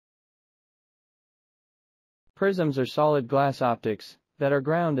Prisms are solid glass optics that are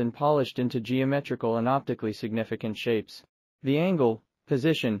ground and polished into geometrical and optically significant shapes. The angle,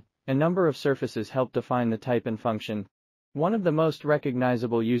 position, and number of surfaces help define the type and function. One of the most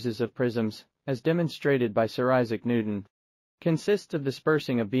recognizable uses of prisms, as demonstrated by Sir Isaac Newton, consists of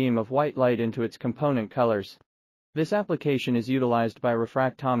dispersing a beam of white light into its component colors. This application is utilized by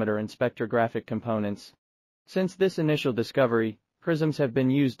refractometer and spectrographic components. Since this initial discovery, prisms have been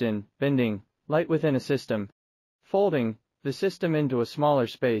used in bending light within a system, folding the system into a smaller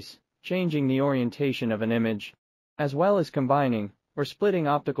space, changing the orientation of an image, as well as combining or splitting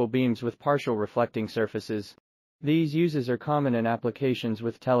optical beams with partial reflecting surfaces. These uses are common in applications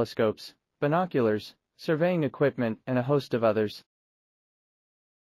with telescopes, binoculars, surveying equipment, and a host of others.